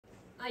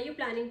Are you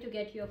planning to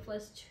get your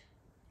first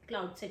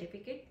cloud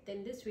certificate?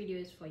 Then this video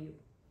is for you.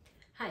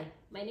 Hi,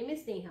 my name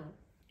is Neha.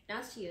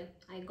 Last year,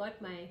 I got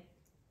my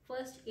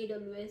first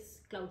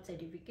AWS cloud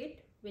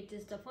certificate, which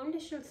is the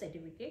foundational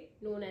certificate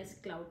known as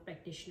Cloud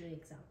Practitioner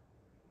exam.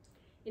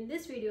 In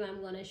this video,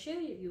 I'm going to show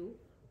you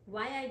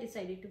why I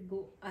decided to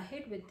go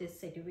ahead with this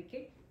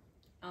certificate,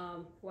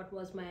 what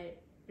was my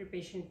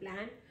preparation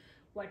plan,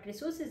 what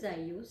resources I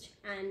used,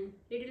 and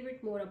a little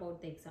bit more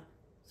about the exam.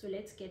 So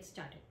let's get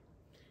started.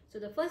 So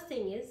the first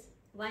thing is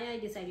why I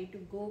decided to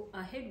go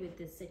ahead with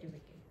this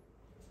certificate.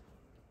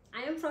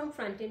 I am from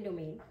front-end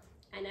domain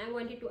and I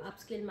wanted to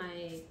upskill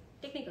my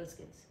technical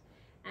skills.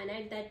 And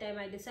at that time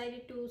I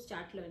decided to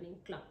start learning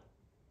cloud.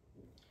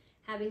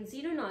 Having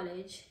zero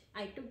knowledge,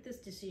 I took this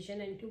decision,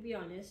 and to be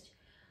honest,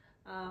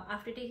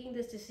 after taking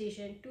this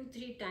decision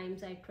 2-3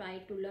 times I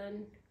tried to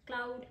learn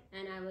cloud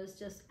and I was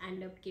just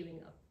end up giving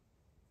up.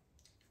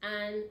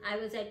 And I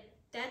was at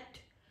that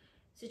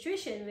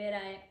situation where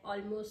I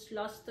almost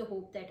lost the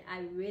hope that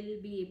I will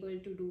be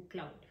able to do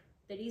cloud.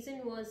 The reason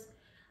was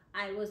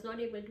I was not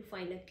able to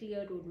find a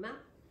clear roadmap.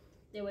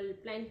 There were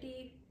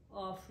plenty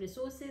of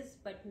resources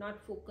but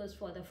not focused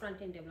for the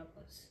front-end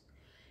developers.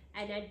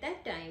 And at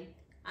that time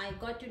I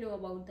got to know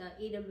about the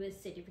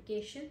AWS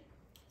certification.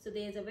 So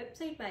there is a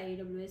website by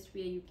AWS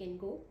where you can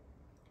go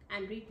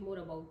and read more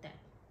about that.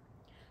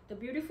 The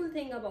beautiful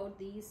thing about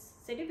these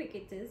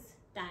certificates is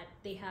that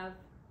they have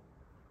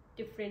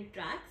different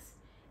tracks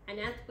and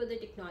as per the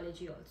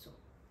technology also.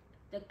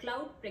 The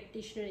Cloud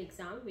Practitioner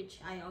exam, which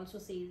I also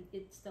say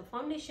it's the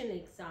foundation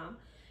exam,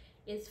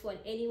 is for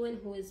anyone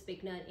who is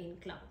beginner in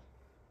cloud.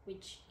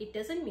 Which it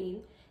doesn't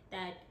mean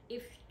that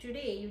if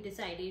today you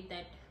decided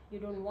that you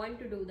don't want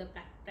to do the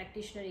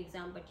practitioner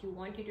exam but you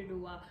wanted to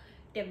do a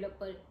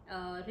developer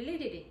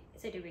related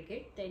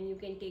certificate, then you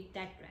can take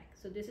that track.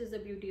 So this is the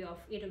beauty of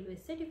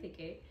AWS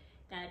certificate,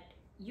 that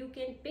you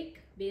can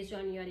pick based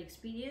on your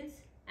experience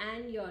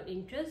and your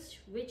interest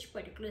which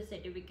particular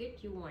certificate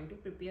you want to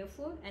prepare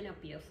for and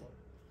appear for.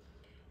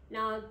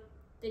 Now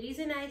the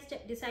reason I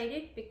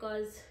decided,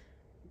 because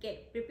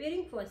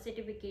preparing for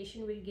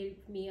certification will give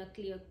me a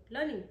clear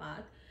learning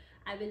path.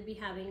 I will be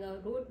having a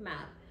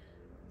roadmap,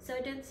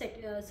 certain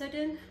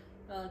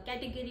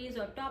categories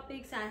or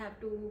topics I have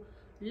to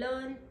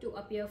learn to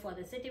appear for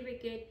the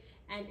certificate,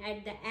 and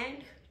at the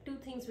end two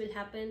things will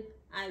happen.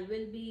 I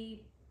will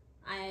be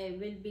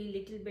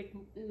little bit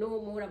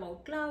know more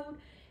about cloud,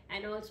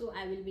 and also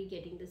I will be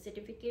getting the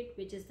certificate,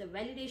 which is the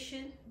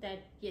validation that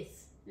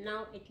yes,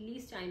 now at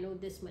least I know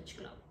this much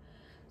cloud.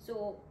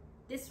 So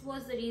this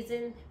was the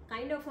reason,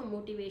 kind of a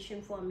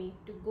motivation for me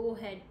to go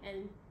ahead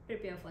and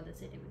prepare for the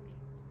certificate.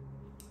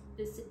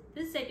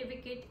 This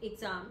certificate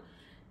exam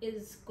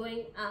is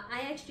going,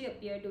 I actually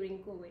appeared during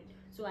COVID.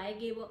 So I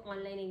gave an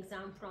online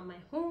exam from my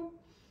home,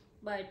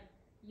 but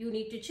you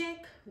need to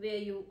check where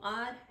you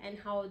are and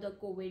how the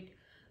COVID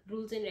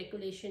rules and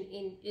regulation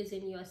is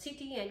in your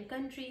city and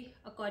country.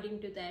 According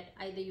to that,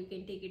 either you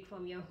can take it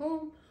from your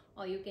home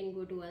or you can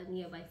go to a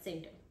nearby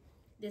center.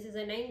 This is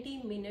a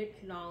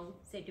 90-minute long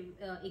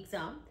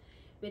exam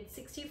with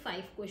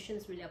 65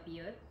 questions will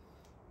appear.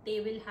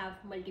 They will have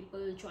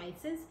multiple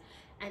choices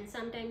and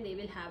sometimes they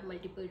will have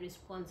multiple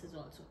responses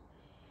also.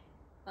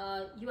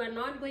 You are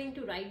not going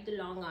to write the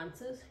long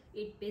answers.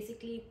 It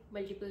basically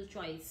multiple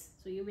choice.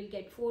 So you will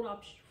get four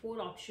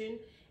options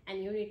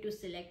and you need to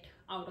select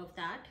out of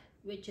that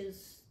which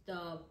is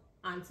the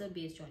answer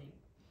based on you.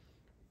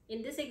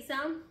 In this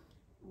exam,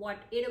 what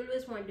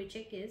AWS want to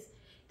check is,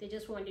 they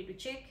just wanted to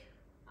check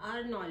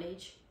our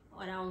knowledge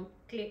around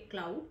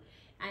cloud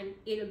and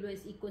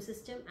AWS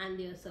ecosystem and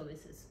their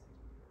services.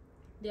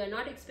 They are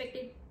not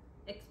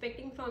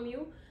expecting from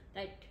you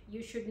that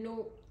you should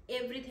know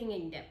everything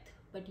in depth,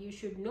 but you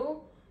should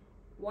know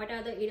what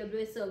are the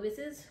AWS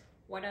services,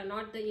 what are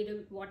not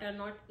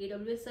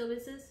AWS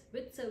services,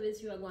 which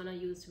service you are gonna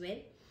use when,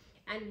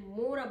 and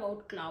more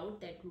about cloud,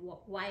 that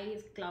why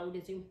cloud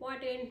is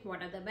important,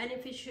 what are the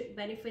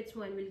benefits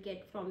one will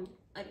get from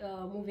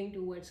moving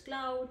towards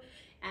cloud,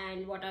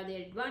 and what are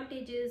their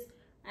advantages,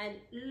 and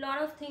a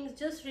lot of things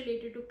just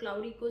related to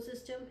cloud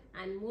ecosystem,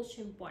 and most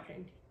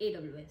important,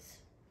 AWS.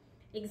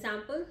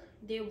 Example,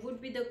 there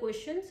would be the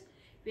questions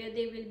where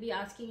they will be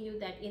asking you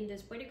that in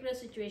this particular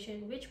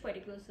situation which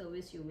particular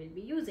service you will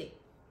be using,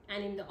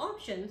 and in the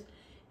options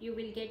you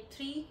will get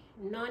 3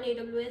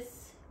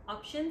 non-AWS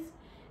options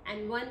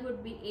and 1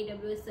 would be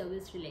AWS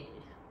service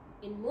related.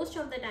 In most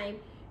of the time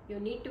you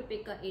need to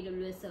pick a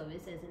AWS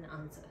service as an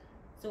answer.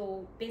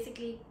 So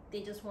basically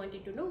they just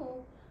wanted to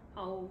know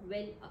how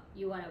well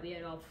you are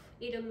aware of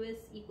AWS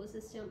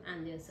ecosystem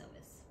and their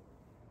service.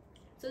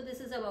 So this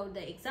is about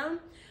the exam.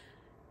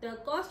 The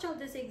cost of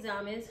this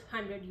exam is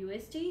 100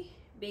 USD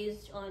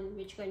based on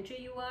which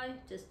country you are.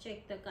 Just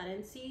check the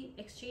currency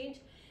exchange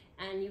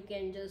and you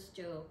can just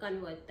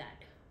convert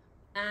that.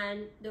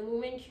 And the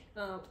moment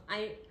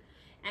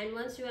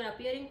once you are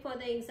appearing for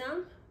the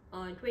exam,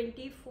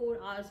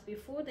 24 hours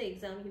before the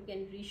exam you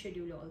can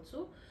reschedule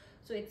also.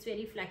 So it's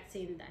very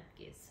flexi in that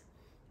case.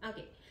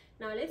 Okay,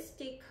 now let's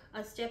take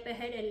a step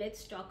ahead and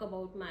let's talk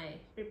about my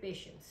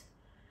preparations.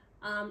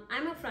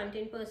 I'm a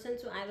front-end person,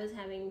 so I was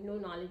having no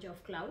knowledge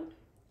of cloud.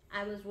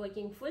 I was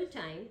working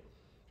full-time,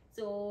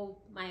 so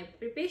my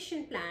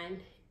preparation plan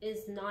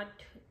is not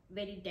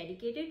very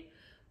dedicated.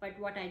 But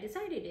what I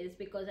decided is,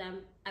 because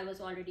I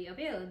was already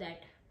aware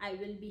that I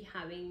will be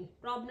having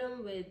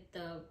problem with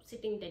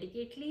sitting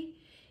dedicatedly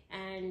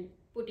and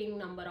putting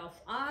number of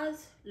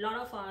hours, lot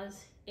of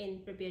hours in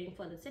preparing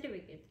for the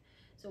certificate.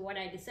 So what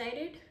I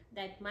decided,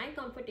 that my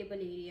comfortable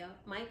area,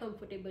 my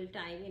comfortable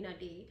time in a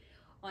day,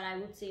 or I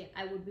would say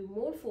I would be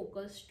more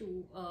focused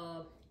to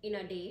in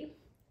a day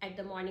at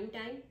the morning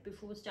time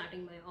before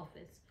starting my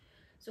office.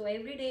 So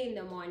every day in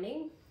the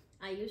morning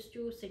I used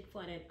to sit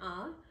for an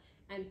hour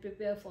and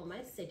prepare for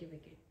my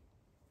certificate.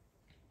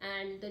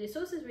 And the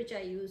resources which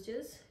I used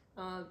is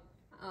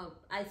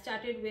I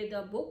started with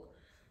a book.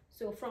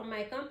 So from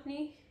my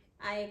company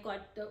I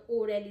got the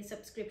ORLE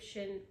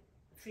subscription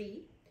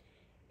free.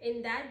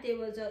 In that there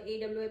was a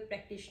AWS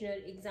practitioner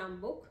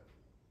exam book.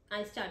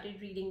 I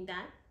started reading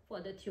that for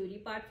the theory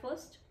part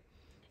first,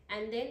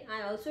 and then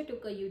I also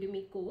took a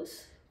Udemy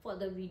course for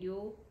the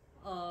video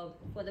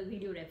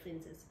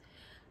references.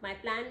 My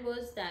plan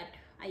was that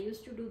I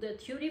used to do the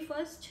theory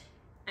first,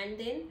 and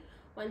then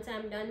once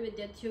I'm done with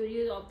the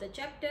theory of the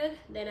chapter,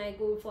 then I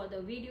go for the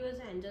videos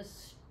and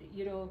just,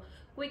 you know,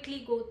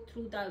 quickly go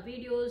through the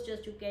videos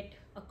just to get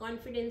a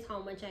confidence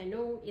how much I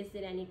know, is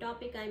there any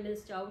topic I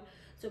missed out.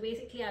 So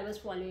basically I was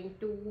following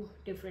two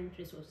different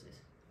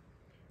resources.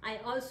 I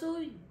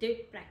also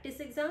did practice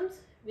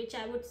exams, which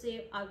I would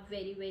say are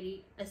very,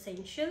 very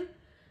essential.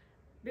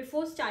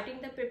 Before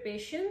starting the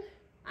preparation,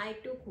 I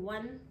took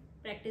one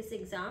practice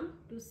exam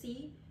to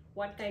see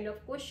what kind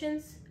of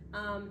questions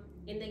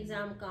in the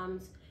exam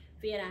comes,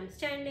 where I'm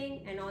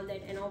standing and all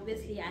that. And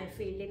obviously I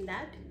failed in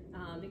that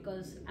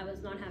because I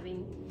was not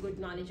having good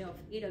knowledge of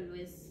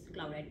AWS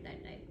cloud at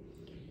that time.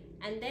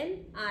 And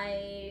then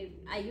I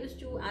used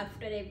to,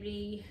 after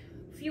every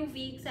few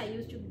weeks, I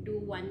used to do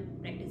one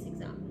practice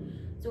exam.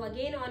 So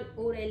again on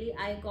ORLE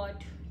I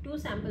got 2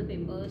 sample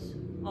papers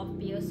of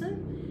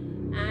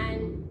Pearson,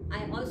 and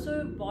I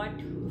also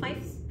bought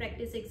 5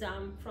 practice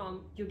exam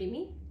from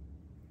Udemy,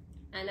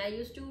 and I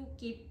used to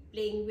keep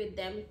playing with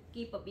them,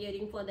 keep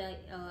appearing for the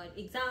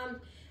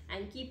exams,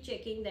 and keep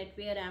checking that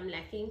where I'm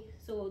lacking.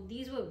 So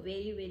these were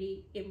very,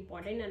 very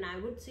important, and I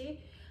would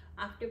say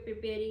after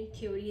preparing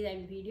theory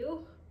and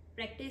video,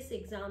 practice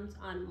exams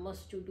are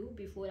must to do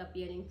before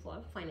appearing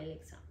for final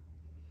exam.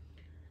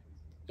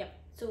 Yep.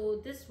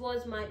 So these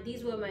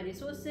were my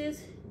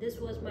resources. This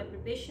was my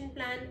preparation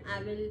plan.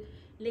 I will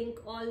link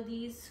all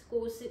these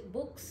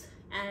books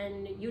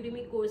and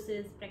Udemy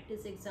courses,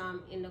 practice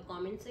exam in the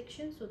comment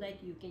section so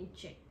that you can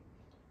check.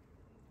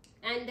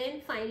 And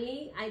then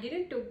finally, I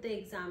didn't took the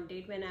exam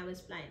date when I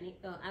was planning,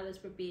 I was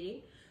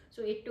preparing.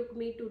 So it took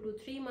me 2 to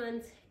 3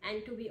 months,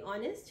 and to be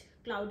honest,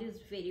 cloud is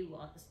very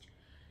vast.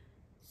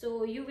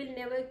 So you will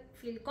never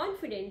feel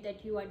confident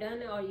that you are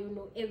done or you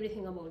know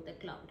everything about the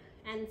cloud.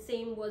 And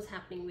same was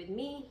happening with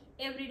me.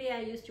 Every day I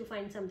used to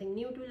find something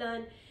new to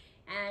learn,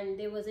 and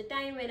there was a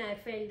time when I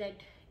felt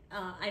that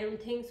I don't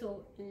think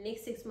so in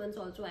next 6 months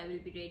also I will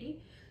be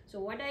ready. So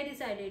what I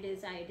decided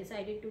is, I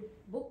decided to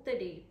book the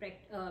day,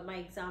 my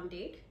exam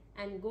date,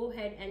 and go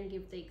ahead and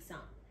give the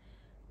exam,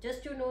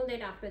 just to know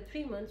that after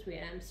 3 months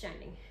where I'm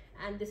standing.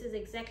 And this is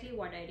exactly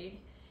what I did,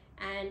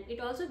 and it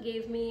also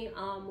gave me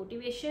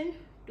motivation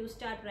to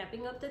start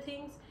wrapping up the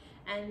things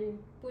and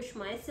push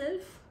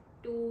myself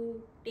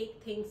to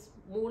take things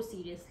more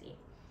seriously.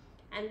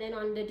 And then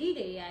on the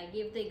D-Day I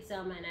gave the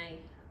exam, and I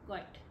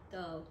got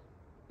the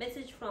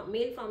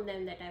mail from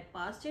them that I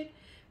passed it,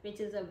 which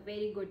is a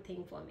very good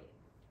thing for me.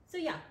 So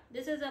yeah,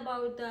 this is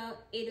about the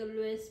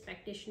AWS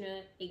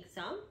practitioner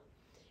exam.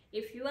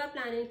 If you are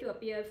planning to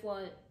appear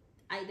for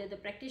either the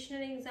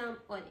practitioner exam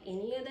or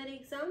any other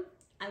exam,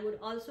 I would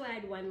also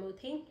add one more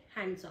thing: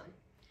 hands-on.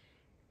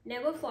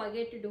 Never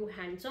forget to do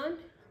hands-on.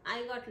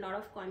 I got a lot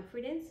of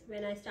confidence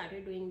when I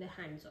started doing the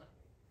hands-on.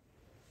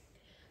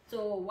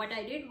 So what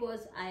I did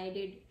was, I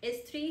did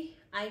S3.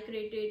 I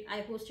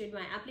hosted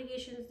my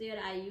applications there.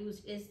 I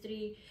used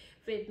S3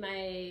 with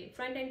my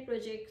front-end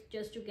projects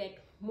just to get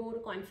more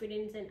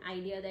confidence and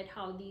idea that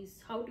how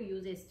to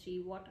use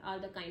S3, what are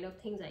the kind of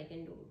things I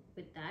can do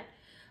with that.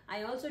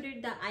 I also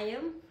did the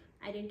IAM,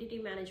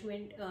 identity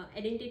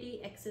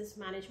access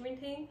management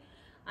thing.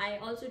 I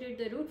also did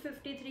the Route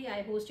 53.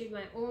 I hosted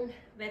my own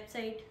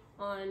website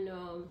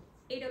on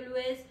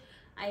AWS.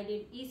 I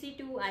did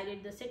EC2. I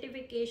did the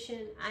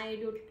certification. I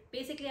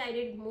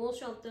did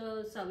most of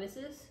the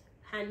services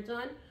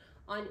hands-on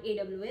on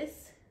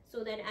AWS,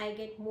 so that I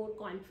get more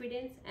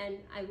confidence, and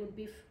I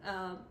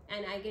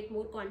get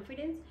more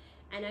confidence,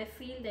 and I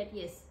feel that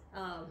yes,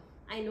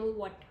 I know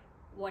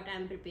what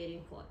I'm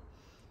preparing for.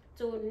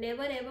 So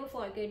never ever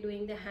forget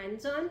doing the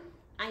hands-on.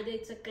 Either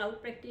it's a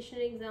cloud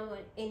practitioner exam or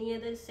any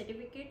other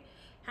certificate,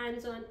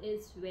 hands-on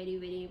is very,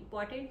 very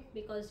important,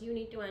 because you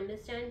need to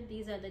understand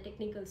these are the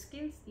technical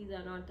skills, these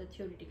are not the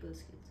theoretical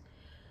skills.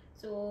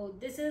 So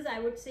this is, I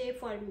would say,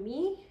 for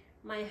me,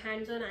 my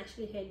hands-on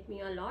actually helped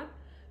me a lot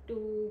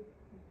to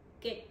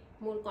get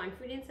more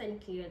confidence and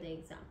clear the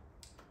exam.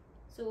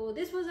 So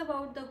this was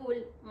about the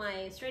whole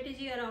my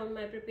strategy around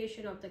my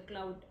preparation of the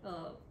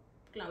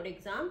cloud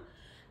exam.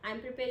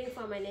 I'm preparing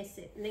for my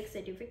next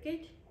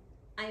certificate.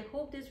 I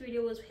hope this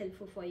video was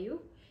helpful for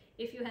you.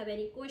 If you have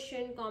any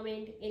question,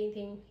 comment,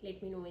 anything,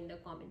 let me know in the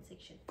comment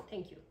section.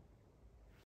 Thank you.